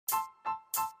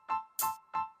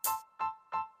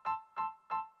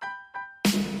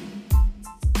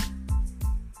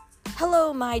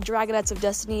Hello, my Dragonettes of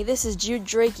Destiny. This is Jude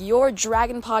Drake, your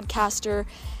Dragon podcaster,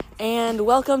 and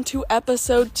welcome to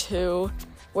episode 2,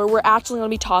 where we're actually going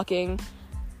to be talking,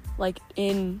 we're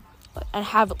going to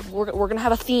have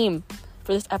a theme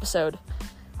for this episode.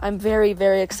 I'm very,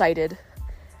 very excited.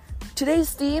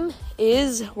 Today's theme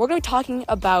is, we're going to be talking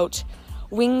about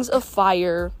Wings of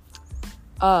Fire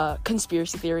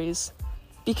conspiracy theories,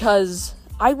 because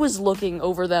I was looking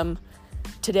over them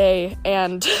today,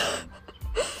 and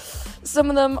some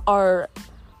of them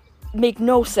make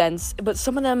no sense, but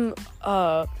some of them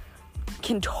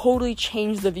can totally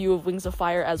change the view of Wings of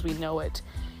Fire as we know it.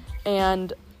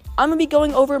 And I'm going to be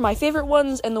going over my favorite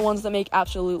ones and the ones that make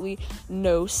absolutely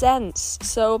no sense.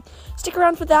 So stick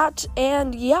around for that,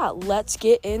 and yeah, let's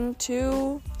get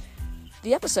into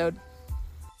the episode.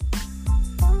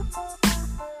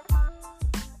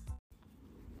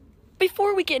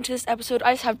 Before we get into this episode,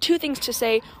 I just have two things to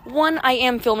say. One, I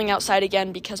am filming outside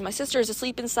again because my sister is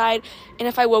asleep inside, and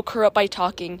if I woke her up by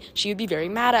talking, she would be very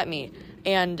mad at me.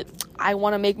 And I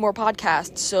want to make more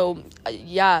podcasts, so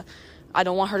I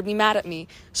don't want her to be mad at me.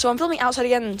 So I'm filming outside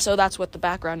again, so that's what the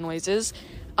background noise is.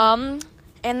 And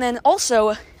then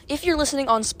also, if you're listening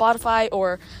on Spotify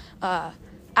or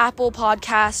Apple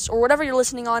Podcasts or whatever you're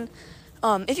listening on,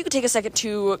 if you could take a second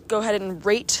to go ahead and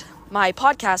rate my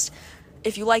podcast.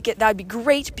 If you like it, that would be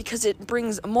great, because it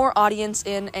brings more audience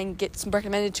in and gets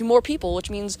recommended to more people,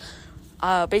 which means,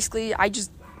 basically,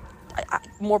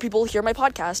 more people hear my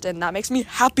podcast, and that makes me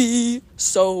happy.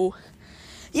 So,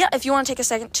 yeah, if you want to take a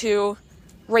second to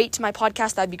rate my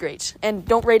podcast, that'd be great. And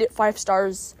don't rate it 5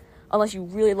 stars unless you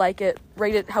really like it.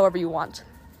 Rate it however you want.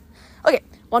 Okay,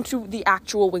 on to the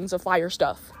actual Wings of Fire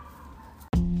stuff.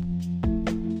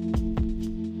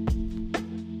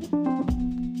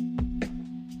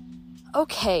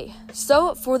 Okay,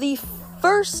 so for the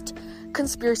first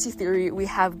conspiracy theory we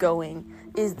have going,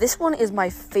 this one is my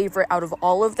favorite out of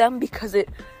all of them, because it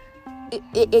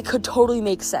could totally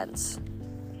make sense.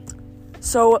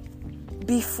 So,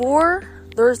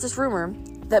 there's this rumor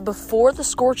that before the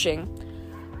Scorching,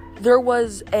 there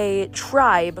was a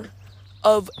tribe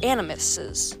of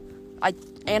animuses.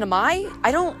 Animuses.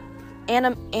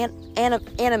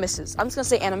 I'm just gonna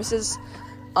say animuses.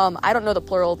 I don't know the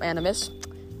plural of animus.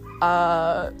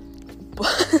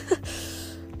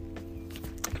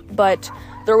 But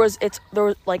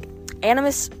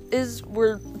animus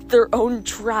were their own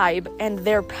tribe, and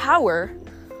their power,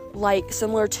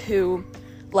 similar to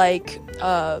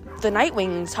the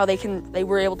Nightwings, how they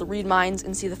were able to read minds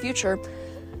and see the future.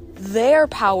 Their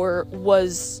power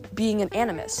was being an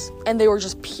animus, and they were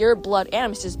just pure blood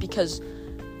animuses, because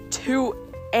 2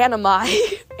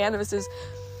 animuses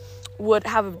would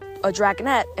have a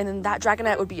dragonette, and then that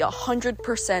dragonette would be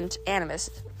 100%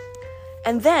 animus.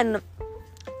 And then,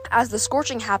 as the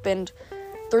Scorching happened,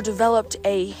 there developed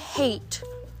a hate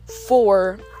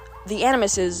for the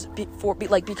animuses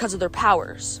because of their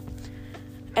powers.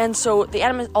 And so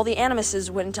all the animuses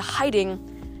went into hiding,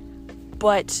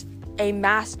 but a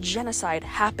mass genocide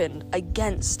happened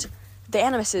against the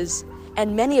animuses,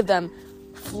 and many of them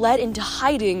fled into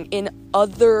hiding in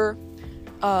other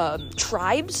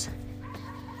tribes.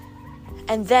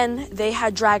 And then they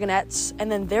had dragonettes,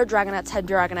 and then their dragonettes had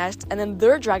dragonettes, and then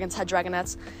their dragons had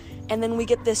dragonettes, and then we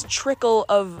get this trickle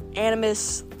of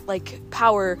animus,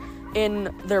 power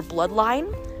in their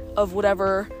bloodline of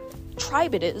whatever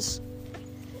tribe it is.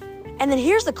 And then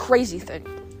here's the crazy thing.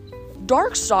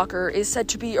 Darkstalker is said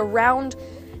to be around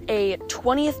a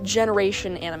 20th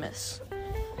generation animus.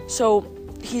 So,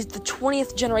 he's the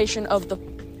 20th generation of the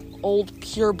old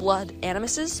pure blood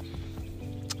animuses.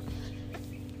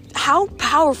 How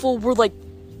powerful were,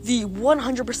 the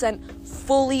 100%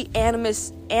 fully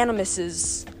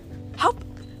animuses?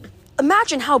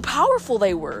 Imagine how powerful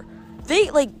they were.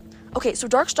 So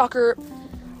Darkstalker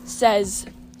says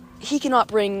he cannot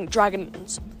bring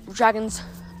dragons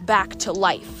back to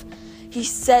life. He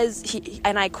says,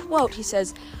 and I quote, he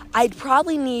says, "I'd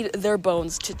probably need their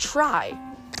bones to try."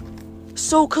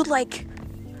 So could,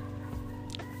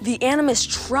 the animus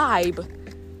tribe,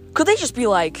 could they just be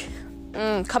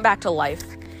come back to life,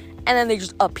 and then they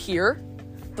just appear?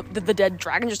 The dead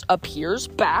dragon just appears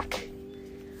back?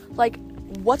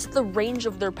 What's the range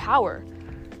of their power?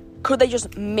 Could they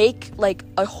just make,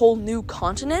 a whole new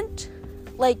continent?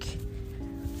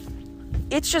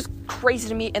 It's just crazy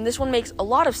to me, and this one makes a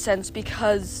lot of sense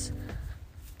because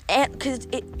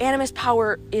animus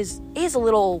power is a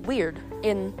little weird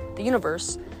in the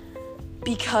universe,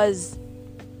 because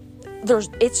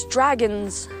it's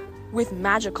dragons with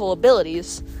magical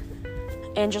abilities,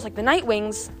 and just like the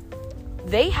Nightwings,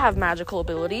 they have magical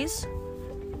abilities,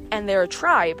 and they're a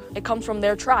tribe. It comes from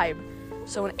their tribe.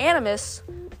 So an animus,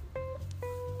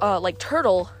 like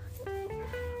turtle,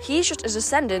 he's just a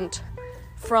descendant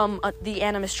from the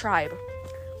animus tribe.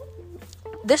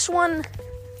 This one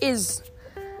is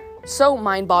so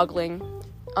mind-boggling.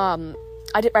 I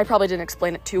probably didn't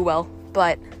explain it too well,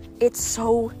 but it's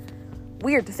so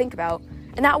weird to think about.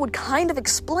 And that would kind of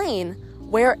explain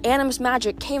where animus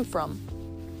magic came from.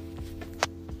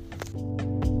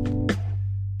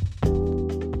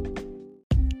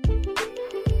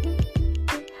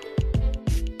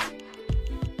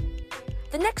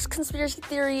 The next conspiracy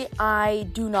theory I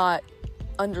do not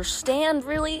understand,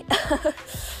 really.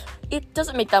 It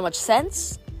doesn't make that much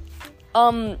sense.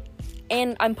 And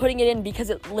I'm putting it in because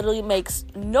it literally makes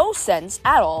no sense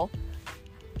at all.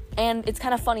 And it's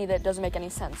kind of funny that it doesn't make any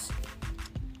sense.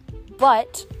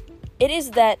 But it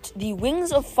is that the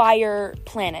Wings of Fire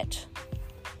planet,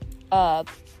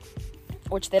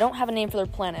 which they don't have a name for their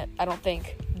planet, I don't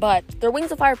think, but their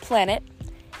Wings of Fire planet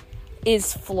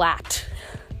is flat.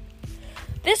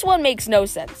 This one makes no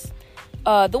sense.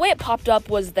 The way it popped up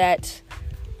was that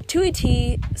Tui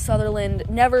T. Sutherland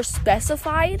never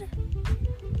specified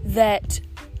that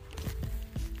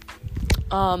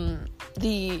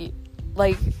the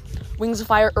Wings of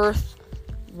Fire Earth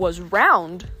was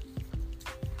round,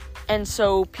 and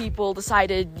so people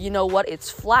decided, you know what,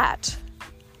 it's flat,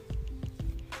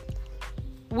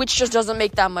 which just doesn't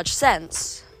make that much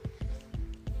sense.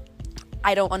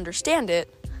 I don't understand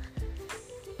it,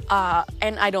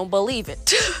 and I don't believe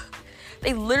it.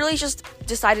 They literally just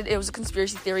decided it was a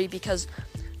conspiracy theory because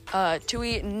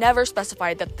Tui never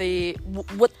specified that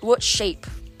what shape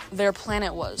their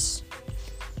planet was.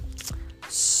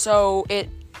 So it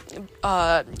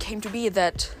came to be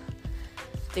that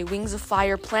the Wings of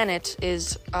Fire planet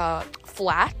is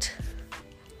flat,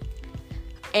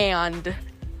 and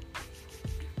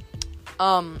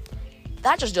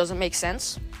that just doesn't make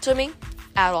sense to me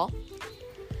at all.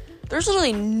 There's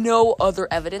literally no other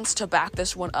evidence to back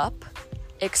this one up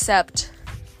except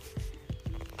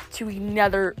Tui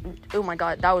never, oh my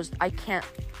god,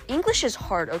 English is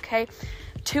hard, okay?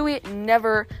 Tui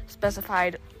never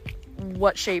specified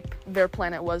what shape their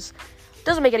planet was.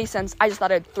 Doesn't make any sense. I just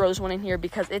thought I'd throw this one in here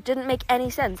because it didn't make any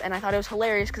sense, and I thought it was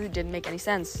hilarious because it didn't make any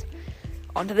sense.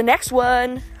 On to the next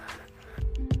one.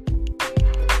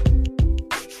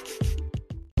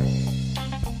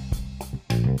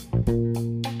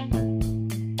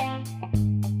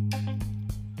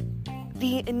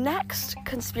 The next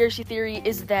conspiracy theory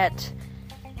is that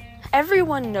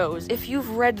everyone knows, if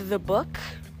you've read the book,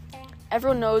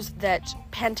 everyone knows that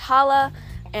Pantala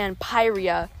and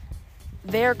Pyria,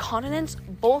 their continents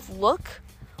both look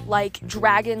like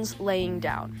dragons laying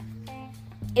down.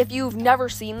 If you've never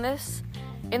seen this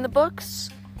in the books,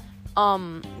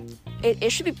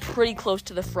 it should be pretty close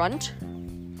to the front.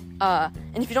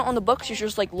 And if you don't own the books, you should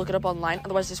just look it up online.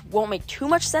 Otherwise, this won't make too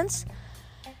much sense.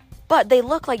 But they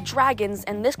look like dragons,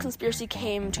 and this conspiracy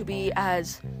came to be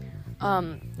as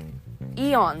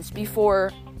eons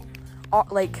before,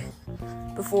 way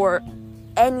before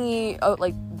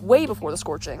the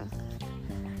Scorching.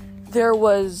 There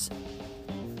was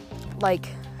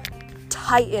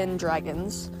Titan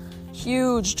dragons,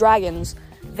 huge dragons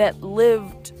that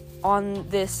lived on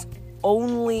this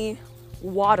only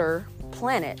water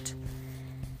planet,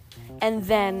 and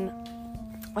then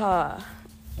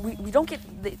we don't get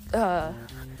the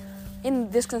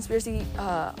in this conspiracy.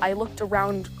 I looked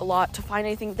around a lot to find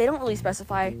anything. They don't really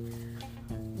specify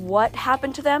what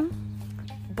happened to them,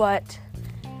 but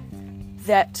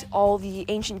that all the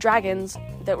ancient dragons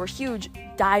that were huge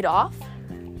died off.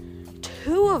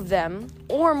 2 of them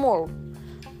or more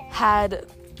had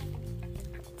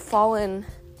fallen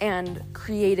and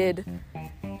created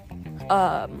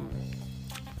what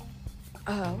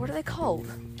are they called?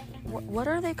 What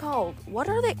are they called? What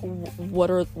are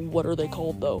they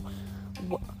called though?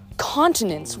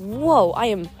 Continents. Whoa,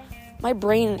 my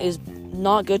brain is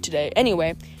not good today.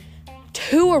 Anyway,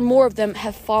 2 or more of them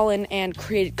have fallen and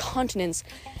created continents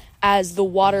as the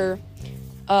water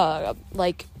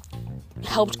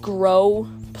helped grow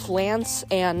plants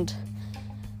and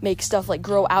make stuff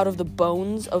grow out of the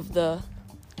bones of the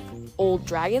old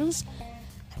dragons.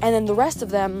 And then the rest of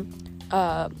them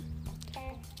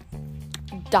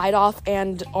died off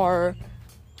and are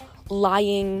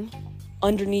lying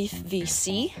underneath the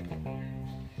sea.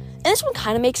 And this one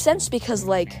kind of makes sense because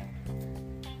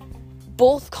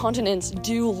both continents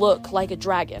do look like a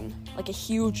dragon, like a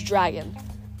huge dragon.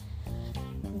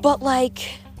 But I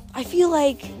feel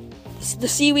like the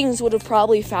Sea Wings would have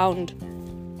probably found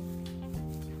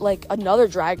another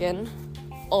dragon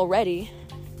already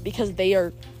because they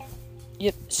are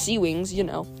Sea Wings,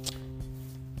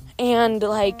 And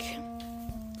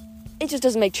it just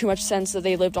doesn't make too much sense that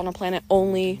they lived on a planet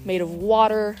only made of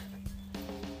water.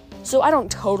 So I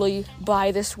don't totally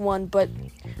buy this one, but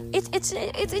it's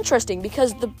interesting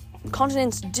because the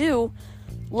continents do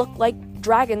look like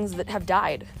dragons that have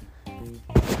died.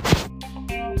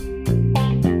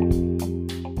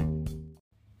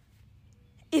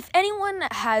 If anyone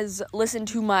has listened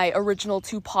to my original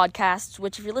 2 podcasts,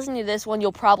 which if you're listening to this one,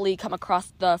 you'll probably come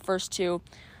across the first 2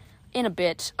 in a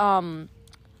bit,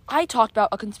 I talked about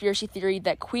a conspiracy theory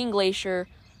that Queen Glacier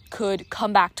could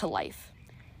come back to life.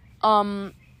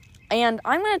 And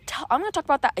I'm gonna talk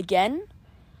about that again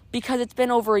because it's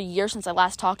been over a year since I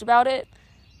last talked about it.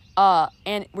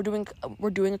 And we're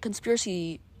doing a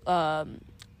conspiracy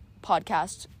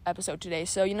podcast episode today.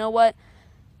 So you know what?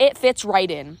 It fits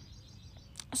right in.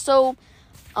 So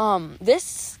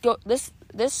this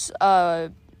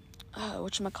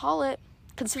whatchamacallit,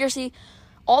 conspiracy,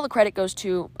 all the credit goes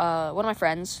to one of my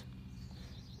friends.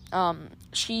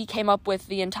 She came up with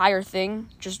the entire thing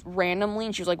just randomly,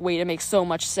 and she was like, wait, it makes so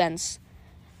much sense.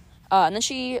 And then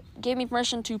she gave me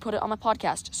permission to put it on my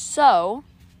podcast. So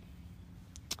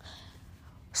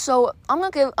I'm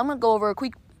gonna go over a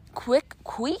quick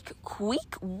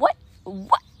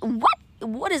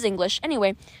what is English?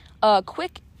 Anyway,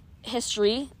 quick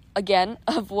history again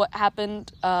of what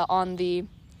happened on the,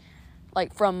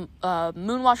 like, from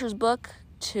Moonwatcher's book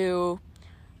to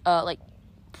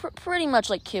pretty much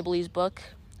like Kibley's book.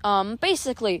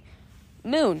 Basically,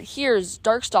 Moon hears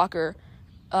Darkstalker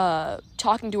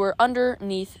talking to her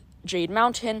underneath Jade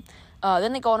Mountain.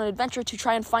 Then they go on an adventure to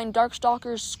try and find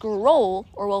Darkstalker's scroll,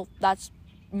 or well, that's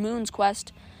Moon's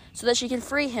quest, so that she can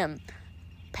free him.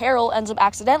 Peril ends up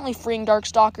accidentally freeing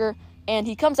Darkstalker, and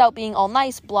he comes out being all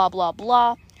nice, blah, blah,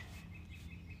 blah.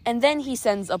 And then he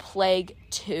sends a plague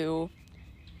to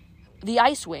the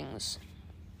Ice Wings,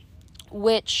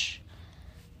 which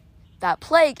that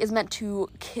plague is meant to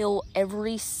kill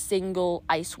every single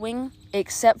Ice Wing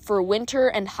except for winter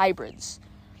and hybrids.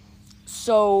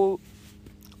 So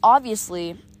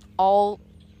obviously, all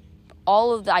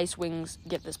of the Ice Wings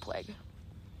get this plague.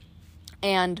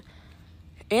 And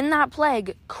in that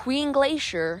plague, Queen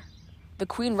Glacier, the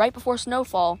queen right before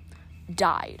Snowfall,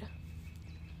 died.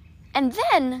 And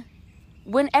then,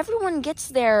 when everyone gets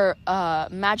their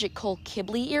magical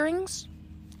Kibley earrings,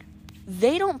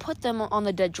 they don't put them on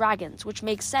the dead dragons, which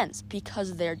makes sense,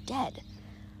 because they're dead.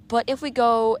 But if we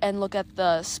go and look at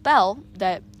the spell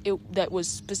that was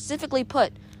specifically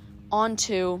put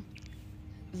onto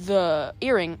the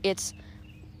earring, it's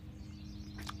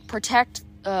protect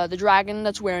the dragon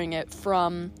that's wearing it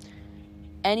from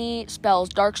any spells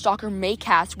Darkstalker may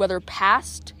cast, whether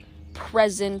past,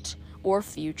 present, or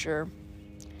future.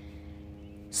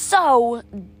 So,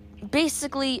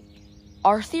 basically,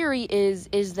 our theory is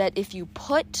that if you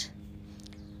put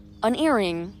an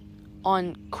earring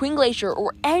on Queen Glacier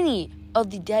or any of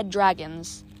the dead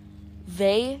dragons,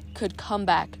 they could come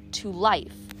back to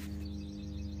life.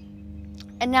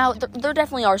 And now, there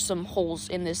definitely are some holes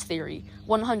in this theory,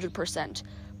 100%.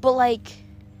 But, like,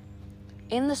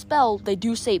 in the spell, they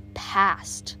do say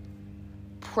past,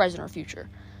 present, or future.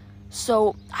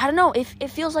 So, I don't know,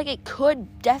 it feels like it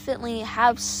could definitely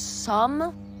have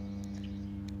some,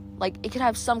 it could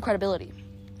have some credibility.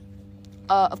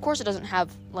 Of course it doesn't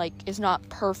have, it's not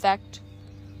perfect,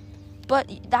 but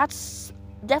that's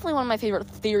definitely one of my favorite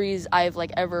theories I've,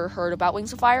 ever heard about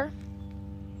Wings of Fire.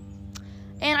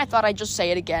 And I thought I'd just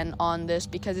say it again on this,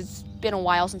 because it's been a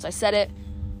while since I said it,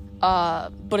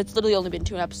 but it's literally only been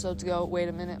 2 episodes ago, wait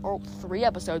a minute, or 3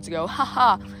 episodes ago,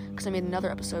 haha, because I made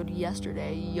another episode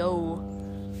yesterday, yo,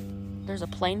 there's a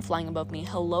plane flying above me,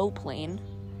 hello plane,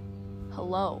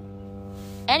 hello.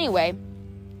 Anyway,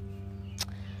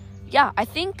 yeah, I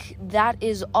think that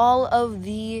is all of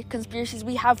the conspiracies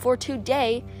we have for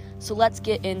today, so let's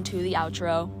get into the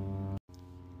outro.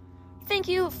 Thank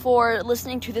you for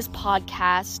listening to this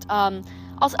podcast.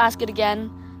 Also ask it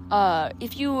again,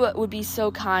 if you would be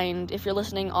so kind, if you're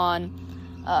listening on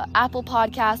Apple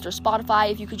Podcast or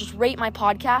Spotify, if you could just rate my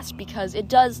podcast, because it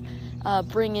does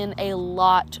bring in a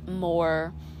lot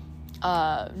more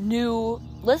new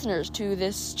listeners to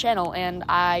this channel, and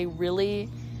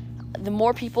the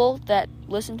more people that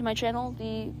listen to my channel,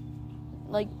 the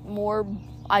more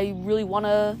I really want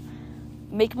to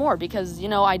make more, because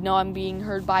I know I'm being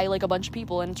heard by a bunch of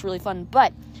people, and it's really fun.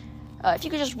 But if you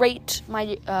could just rate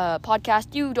my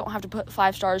podcast, you don't have to put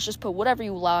 5 stars, just put whatever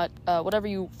you want, whatever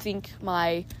you think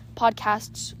my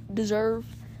podcasts deserve.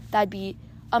 That'd be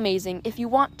amazing. If you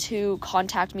want to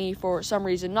contact me for some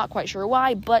reason, not quite sure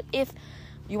why, but if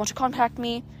you want to contact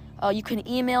me, you can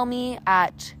email me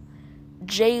at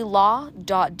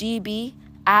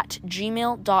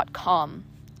jlaw.db@gmail.com.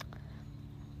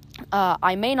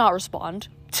 I may not respond,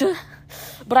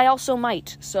 but I also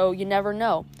might, so you never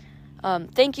know.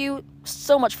 Thank you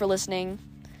so much for listening,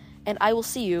 and I will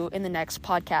see you in the next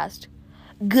podcast.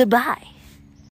 Goodbye.